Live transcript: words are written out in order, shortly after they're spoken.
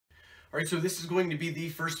Alright, so this is going to be the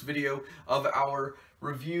first video of our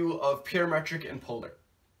review of parametric and polar.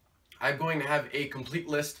 I'm going to have a complete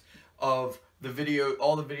list of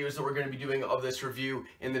all the videos that we're going to be doing of this review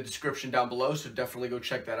in the description down below, so definitely go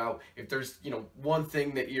check that out if there's, one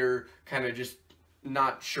thing that you're kind of just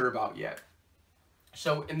not sure about yet.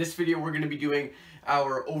 So in this video, we're going to be doing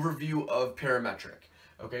our overview of parametric.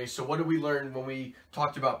 Okay, so what did we learn when we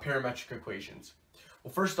talked about parametric equations?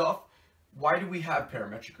 Well, first off, why do we have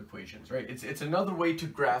parametric equations, right? It's another way to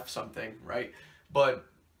graph something, right? But,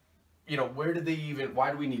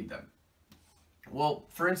 why do we need them? Well,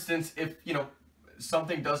 for instance, if,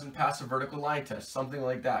 something doesn't pass a vertical line test, something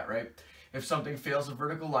like that, right? If something fails a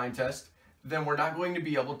vertical line test, then we're not going to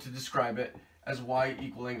be able to describe it as y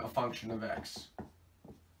equaling a function of x.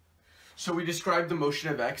 So we describe the motion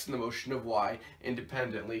of x and the motion of y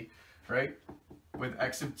independently, right? With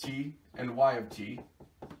x of t and y of t.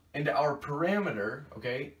 And our parameter,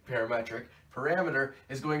 okay, parametric, parameter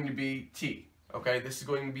is going to be t, okay? This is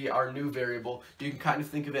going to be our new variable. You can kind of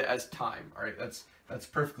think of it as time, all right? That's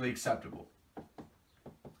perfectly acceptable.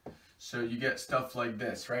 So you get stuff like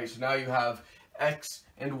this, right? So now you have x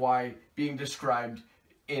and y being described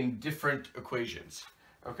in different equations,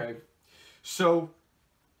 okay? So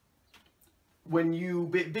when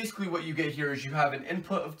basically what you get here is you have an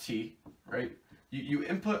input of t, right? You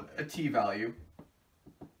input a t value,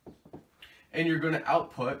 and you're going to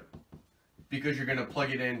output, because you're going to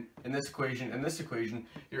plug it in this equation and this equation,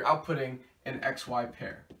 you're outputting an xy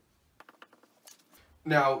pair.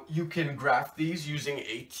 Now, you can graph these using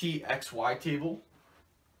a txy table.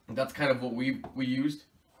 That's kind of what we used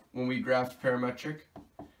when we graphed parametric.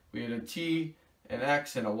 We had a t, an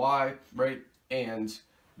x, and a y, right? And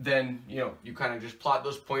then, you kind of just plot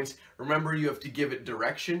those points. Remember, you have to give it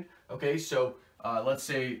direction, okay? So let's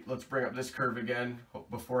bring up this curve again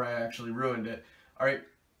before I actually ruined it. All right,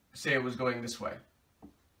 say it was going this way.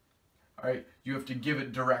 All right, you have to give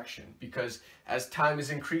it direction, because as time is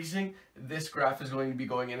increasing, this graph is going to be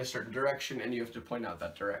going in a certain direction, and you have to point out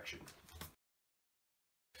that direction.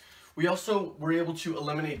 We also were able to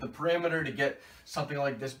eliminate the parameter to get something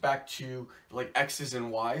like this back to like x's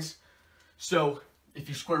and y's. So if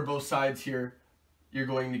you square both sides here, you're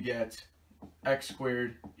going to get x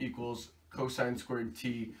squared equals cosine squared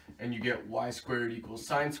t, and you get y squared equals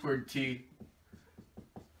sine squared t.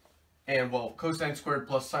 And well, cosine squared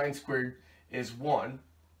plus sine squared is 1,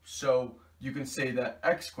 so you can say that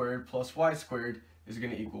x squared plus y squared is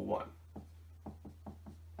going to equal 1.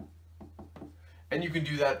 And you can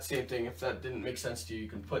do that same thing. If that didn't make sense to you, you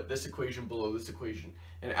can put this equation below this equation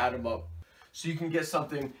and add them up. So you can get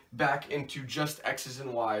something back into just x's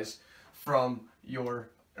and y's from your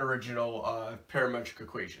original parametric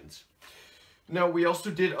equations. Now, we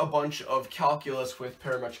also did a bunch of calculus with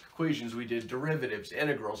parametric equations. We did derivatives,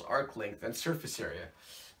 integrals, arc length, and surface area.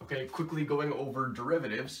 Okay, quickly going over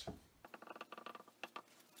derivatives.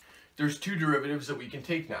 There's two derivatives that we can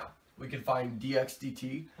take now. We can find dx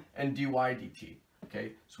dt and dy dt.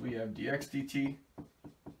 Okay, so we have dx dt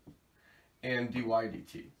and dy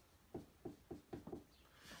dt.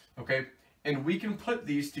 Okay, and we can put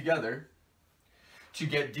these together to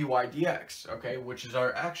get dy dx, okay, which is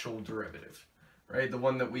our actual derivative, right, the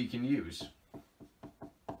one that we can use.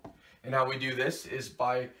 And how we do this is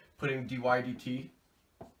by putting dy dt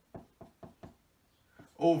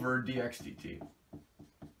over dx dt.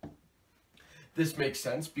 This makes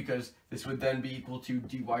sense because this would then be equal to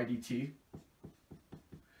dy dt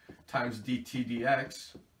times dt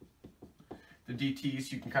dx. The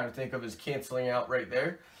dt's you can kind of think of as canceling out right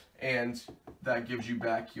there, and that gives you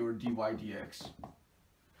back your dy dx.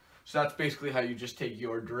 So that's basically how you just take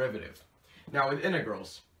your derivative. Now with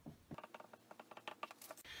integrals.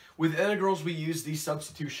 With integrals, we use the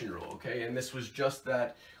substitution rule, okay? And this was just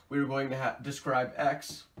that we were going to describe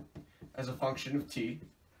x as a function of t,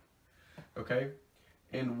 okay?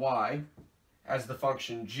 And y as the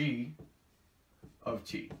function g of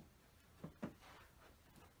t.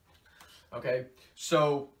 Okay,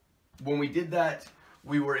 so when we did that,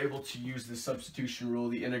 we were able to use the substitution rule,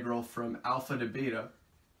 the integral from alpha to beta.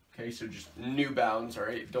 Okay, so just new bounds, all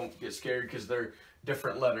right? Don't get scared because they're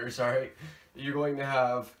different letters, all right? You're going to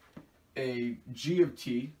have a g of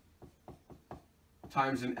t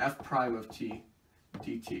times an f prime of t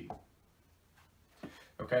dt.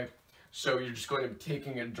 Okay, so you're just going to be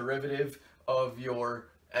taking a derivative of your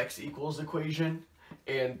x equals equation,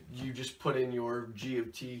 and you just put in your g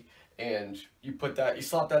of t, and you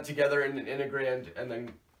slot that together in an integrand, and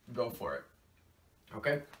then go for it.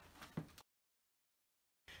 Okay?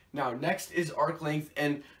 Now, next is arc length,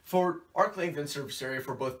 and for arc length and surface area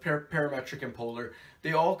for both parametric and polar,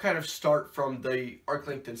 they all kind of start from the arc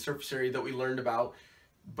length and surface area that we learned about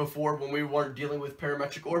before when we weren't dealing with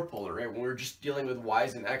parametric or polar, right? When we were just dealing with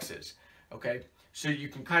y's and x's, okay? So you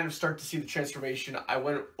can kind of start to see the transformation. I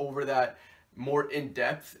went over that more in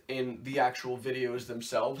depth in the actual videos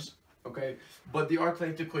themselves, okay? But the arc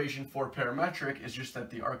length equation for parametric is just that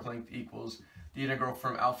the arc length equals the integral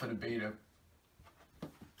from alpha to beta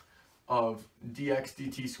of dx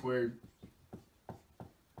dt squared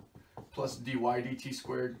plus dy dt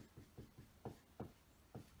squared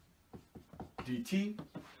dt.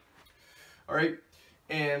 All right,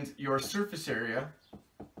 and your surface area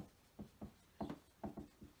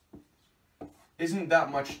isn't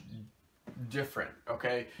that much different,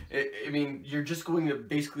 okay? I mean, you're just going to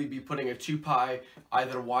basically be putting a 2 pi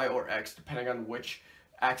either y or x, depending on which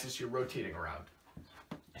axis you're rotating around.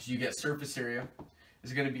 So you get surface area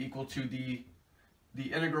is going to be equal to the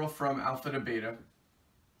integral from alpha to beta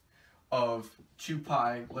of 2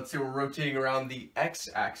 pi. Let's say we're rotating around the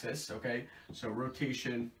x-axis, okay? So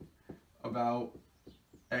rotation about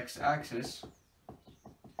x-axis.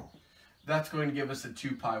 That's going to give us a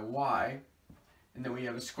 2 pi y, and then we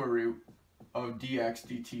have a square root of dx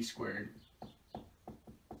dt squared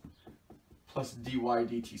plus dy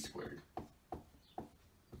dt squared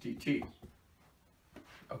dt.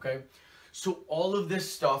 Okay? So all of this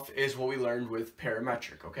stuff is what we learned with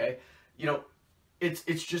parametric, okay? You know, it's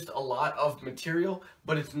just a lot of material,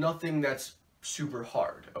 but it's nothing that's super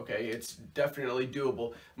hard, okay? It's definitely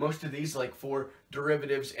doable. Most of these, like for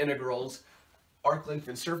derivatives, integrals, arc length,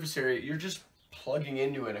 and surface area, you're just plugging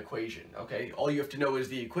into an equation, okay? All you have to know is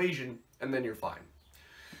the equation, and then you're fine.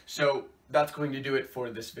 So that's going to do it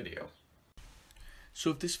for this video.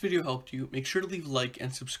 So if this video helped you, make sure to leave a like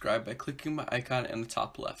and subscribe by clicking my icon in the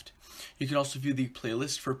top left. You can also view the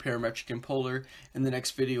playlist for parametric and polar in the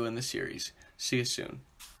next video in the series. See you soon.